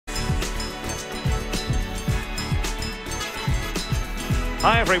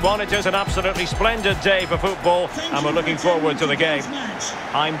Hi everyone, it is an absolutely splendid day for football and we're looking forward to the game.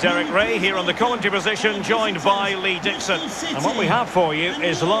 I'm Derek Ray here on the commentary position, joined by Lee Dixon. And what we have for you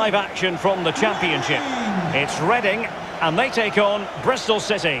is live action from the Championship. It's Reading and they take on Bristol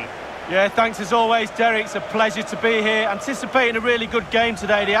City. Yeah, thanks as always, Derek. It's a pleasure to be here. Anticipating a really good game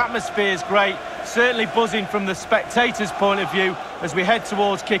today. The atmosphere is great. Certainly buzzing from the spectators' point of view as we head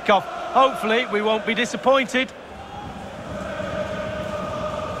towards kick-off. Hopefully, we won't be disappointed.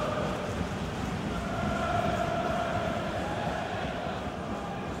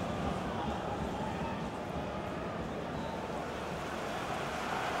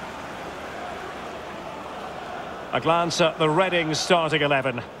 A glance at the Reading starting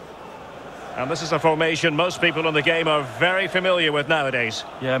 11. And this is a formation most people in the game are very familiar with nowadays.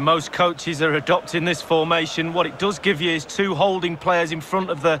 Yeah, most coaches are adopting this formation. What it does give you is two holding players in front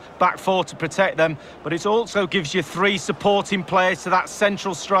of the back four to protect them, but it also gives you three supporting players to that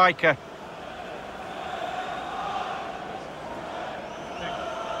central striker.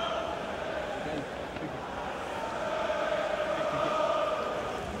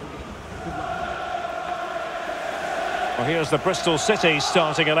 Well, here's the Bristol City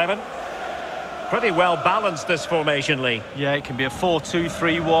starting 11. Pretty well balanced, this formation, Lee. Yeah, it can be a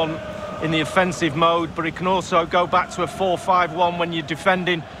 4-2-3-1 in the offensive mode, but it can also go back to a 4-5-1 when you're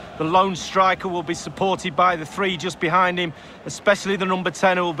defending. The lone striker will be supported by the three just behind him, especially the number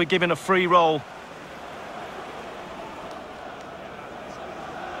 10 who will be given a free role.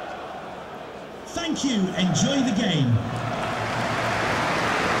 Thank you. Enjoy the game.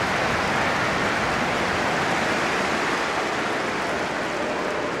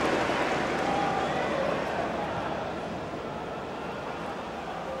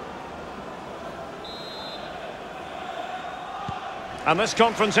 And this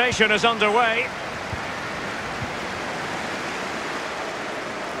confrontation is underway.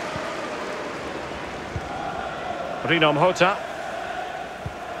 Rino Mhota.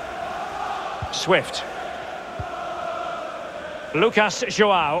 Swift. Lucas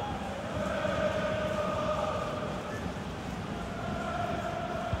João.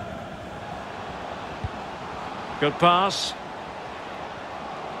 Good pass.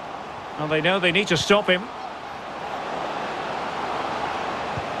 And they know they need to stop him.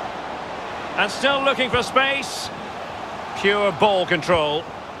 And still looking for space. Pure ball control.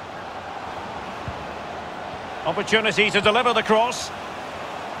 Opportunity to deliver the cross.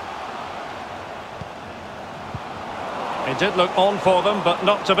 It did look on for them, but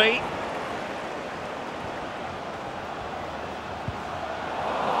not to be.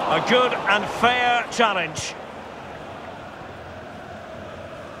 A good and fair challenge.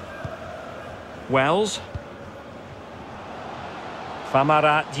 Wells.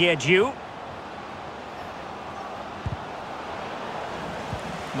 Famara Diédhiou.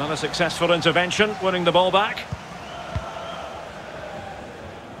 Not a successful intervention, winning the ball back.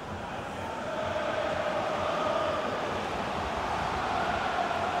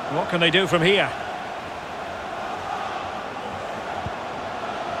 What can they do from here?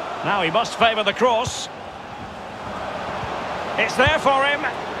 Now he must favour the cross. It's there for him.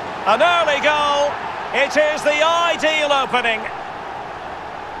 An early goal. It is the ideal opening.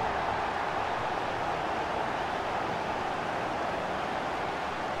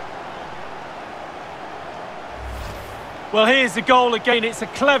 Well, here's the goal again. It's a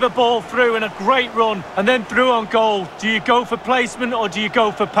clever ball through and a great run, and then through on goal. Do you go for placement or do you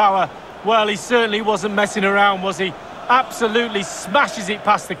go for power? Well, he certainly wasn't messing around, was he? Absolutely smashes it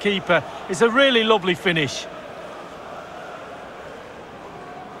past the keeper. It's a really lovely finish.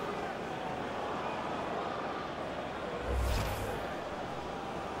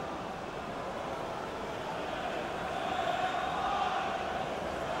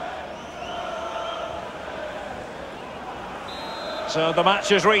 So the match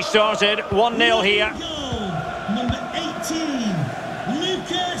has restarted, 1-0 here. Goal, number 18,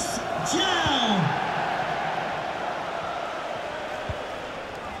 Lucas João.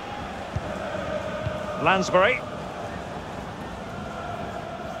 Lansbury.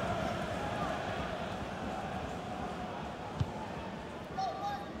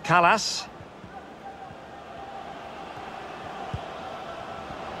 Callas.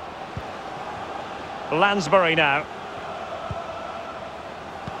 Lansbury now.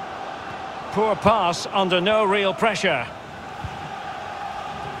 Poor pass under no real pressure.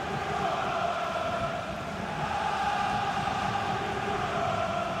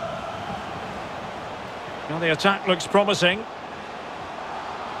 Well, the attack looks promising.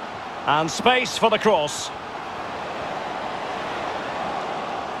 And space for the cross.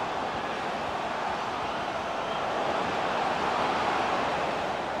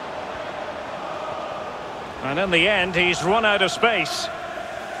 And in the end, he's run out of space.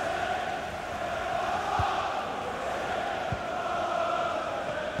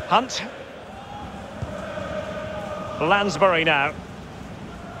 Hunt. Lansbury now.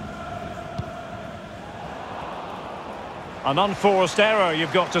 An unforced error,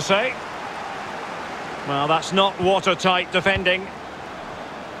 you've got to say. Well, that's not watertight defending.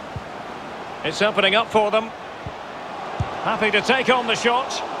 It's opening up for them. Happy to take on the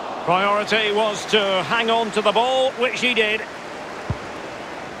shot. Priority was to hang on to the ball, which he did.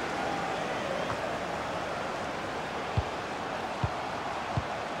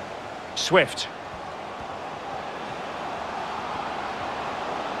 Swift.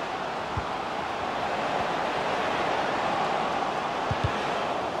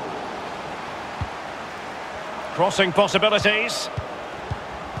 Crossing possibilities.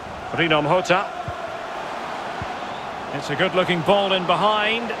 Rino Mhota. It's a good-looking ball in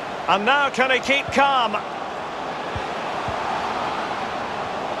behind. And now can he keep calm?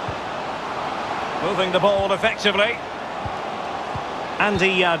 Moving the ball effectively.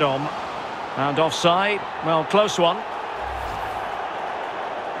 Andy Yadom. And offside. Well, close one.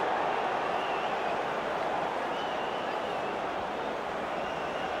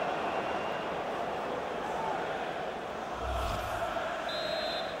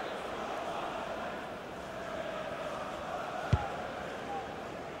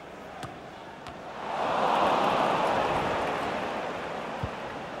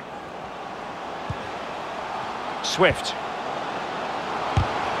 Swift.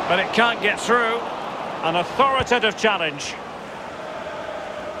 But it can't get through. An authoritative challenge.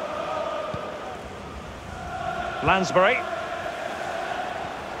 Lansbury.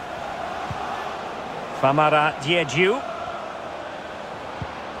 Famara Diédhiou.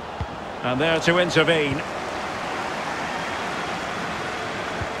 And there to intervene.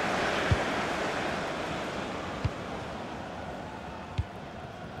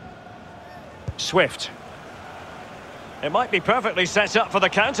 Swift. It might be perfectly set up for the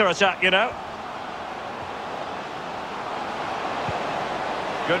counter-attack, you know.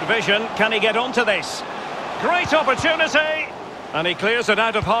 Good vision. Can he get onto this? Great opportunity! And he clears it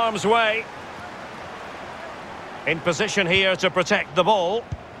out of harm's way. In position here to protect the ball.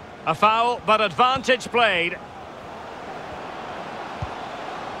 A foul, but advantage played.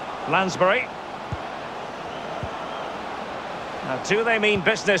 Lansbury. Now, do they mean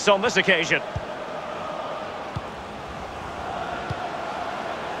business on this occasion?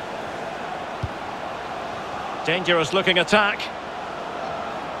 Dangerous looking attack.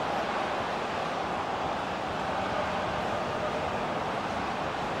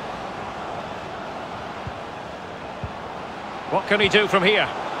 What can he do from here?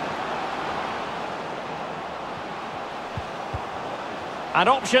 And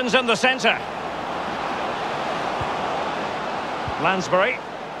options in the centre. Lansbury.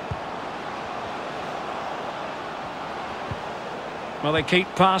 Well, they keep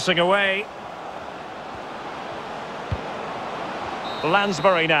passing away.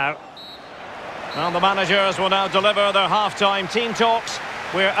 Lansbury now. And the managers will now deliver their half-time team talks.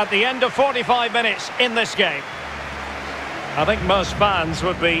 We're at the end of 45 minutes in this game. I think most fans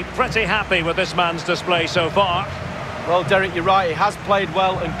would be pretty happy with this man's display so far. Well, Derek, you're right. He has played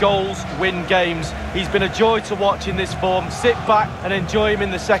well, and goals win games. He's been a joy to watch in this form. Sit back and enjoy him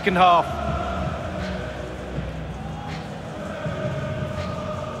in the second half.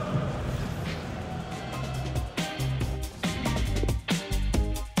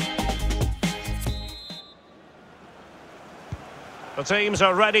 The teams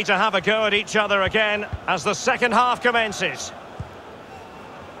are ready to have a go at each other again as the second half commences.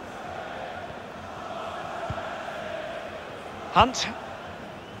 Hunt.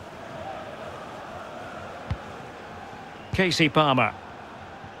 Casey Palmer.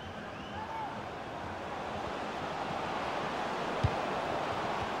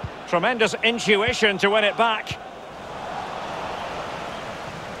 Tremendous intuition to win it back.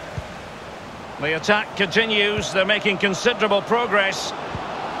 The attack continues. They're making considerable progress.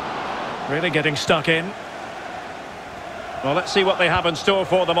 Really getting stuck in. Well, let's see what they have in store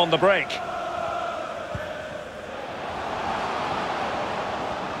for them on the break.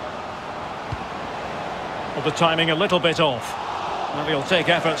 Well, the timing a little bit off. And he'll take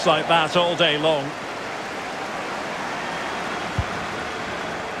efforts like that all day long.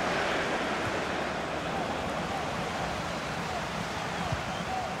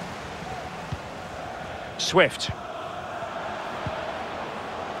 Swift.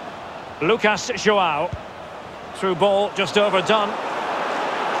 Lucas João. Through ball just overdone.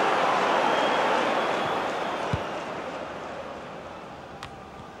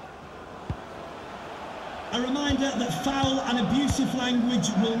 A a reminder that foul and abusive language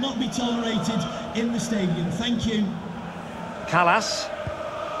will not be tolerated in the stadium. Thank you. Callas.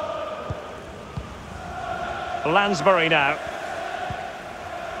 Lansbury now.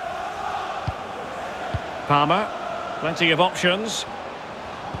 Palmer. Plenty of options.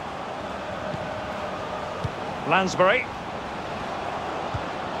 Lansbury.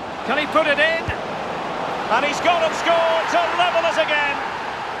 Can he put it in? And he's gone and scored to level us again.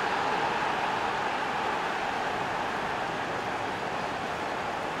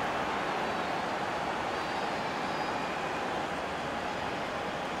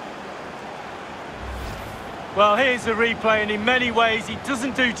 Well, here's the replay, and in many ways it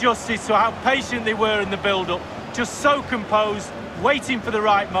doesn't do justice to how patient they were in the build-up. Just so composed, waiting for the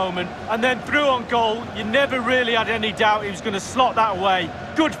right moment, and then through on goal. You never really had any doubt he was going to slot that away.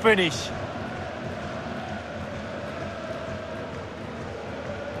 Good finish.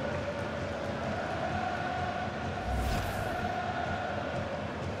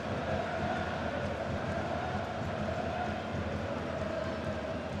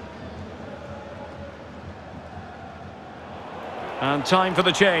 And time for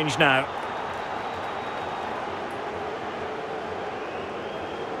the change now.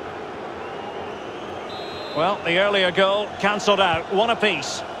 Well, the earlier goal cancelled out, one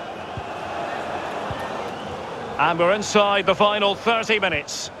apiece. And we're inside the final 30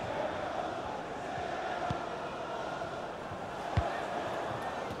 minutes.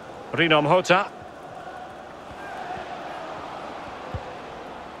 Rino Mhota.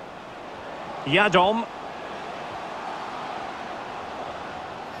 Yadom.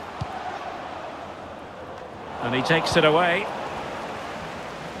 And he takes it away.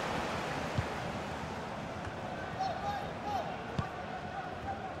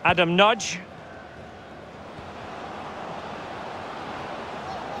 Adam Nudge.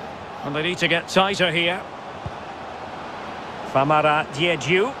 And they need to get tighter here. Famara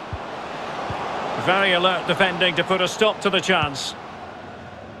Diédhiou. Very alert defending to put a stop to the chance.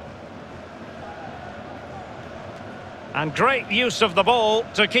 And great use of the ball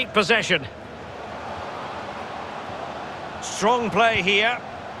to keep possession. Strong play here.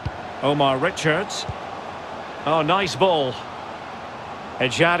 Omar Richards. Oh, nice ball.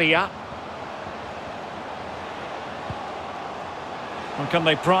 Ejaria. And can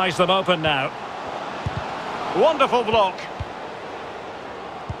they prize them open now? Wonderful block.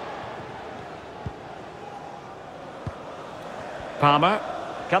 Palmer.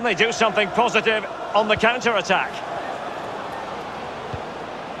 Can they do something positive on the counter-attack?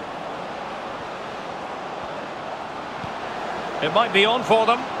 It might be on for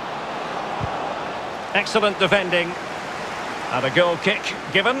them. Excellent defending. And a goal kick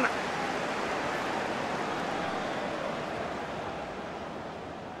given.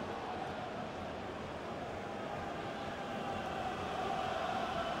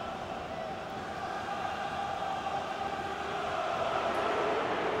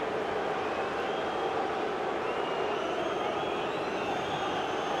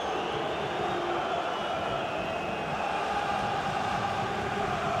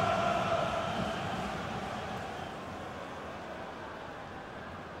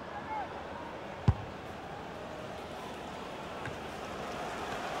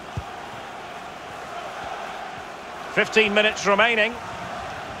 .15 minutes remaining.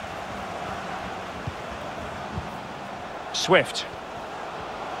 Swift.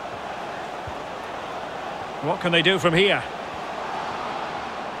 What can they do from here?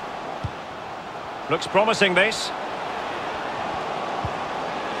 Looks promising, this.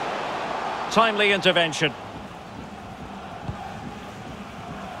 Timely intervention.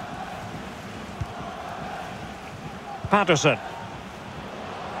 Patterson.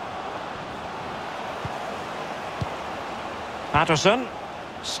 Patterson,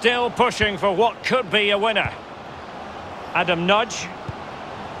 still pushing for what could be a winner. Adam Nudge.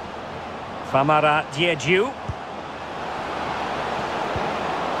 Famara Diédhiou.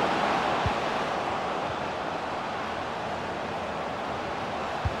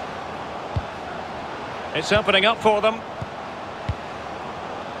 It's opening up for them.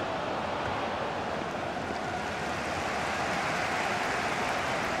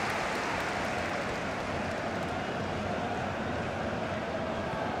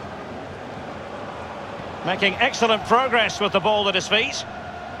 Making excellent progress with the ball at his feet.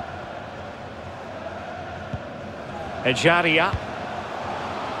 Ejaria.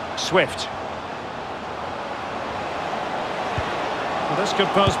 Swift. Well, this could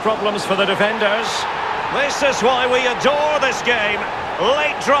pose problems for the defenders. This is why we adore this game.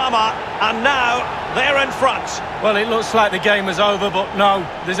 Late drama, and now they're in front. Well, it looks like the game is over, but no,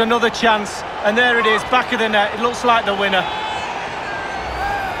 there's another chance. And there it is, back of the net. It looks like the winner.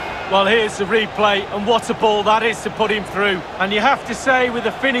 Well, here's the replay, and what a ball that is to put him through. And you have to say, with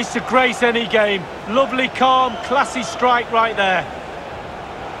a finish to grace any game. Lovely, calm, classy strike right there.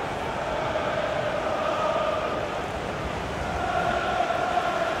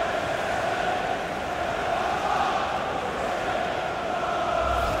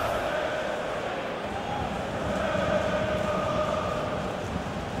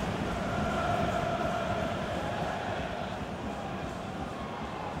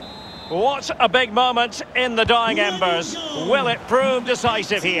 What a big moment in the dying embers. Will it prove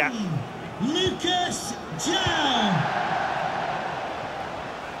decisive here? Lucas João.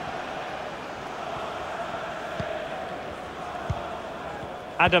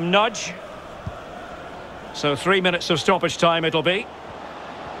 Adam Nudge. So 3 minutes of stoppage time it'll be.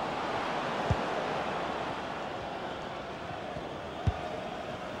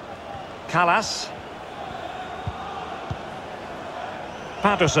 Callas.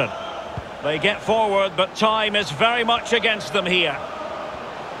 Patterson. They get forward, but time is very much against them here.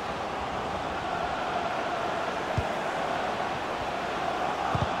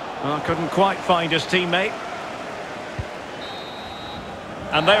 Well, couldn't quite find his teammate.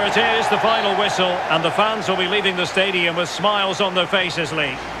 And there it is, the final whistle, and the fans will be leaving the stadium with smiles on their faces,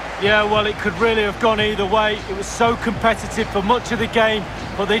 Lee. Yeah, well, it could really have gone either way. It was so competitive for much of the game,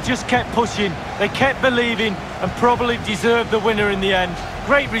 but they just kept pushing. They kept believing and probably deserved the winner in the end.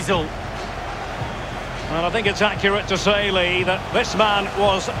 Great result. Well, I think it's accurate to say, Lee, that this man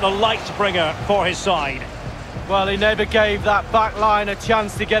was the light bringer for his side. Well, he never gave that back line a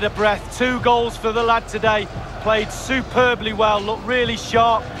chance to get a breath. 2 goals for the lad today. Played superbly well, looked really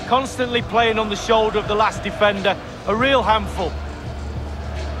sharp, constantly playing on the shoulder of the last defender. A real handful.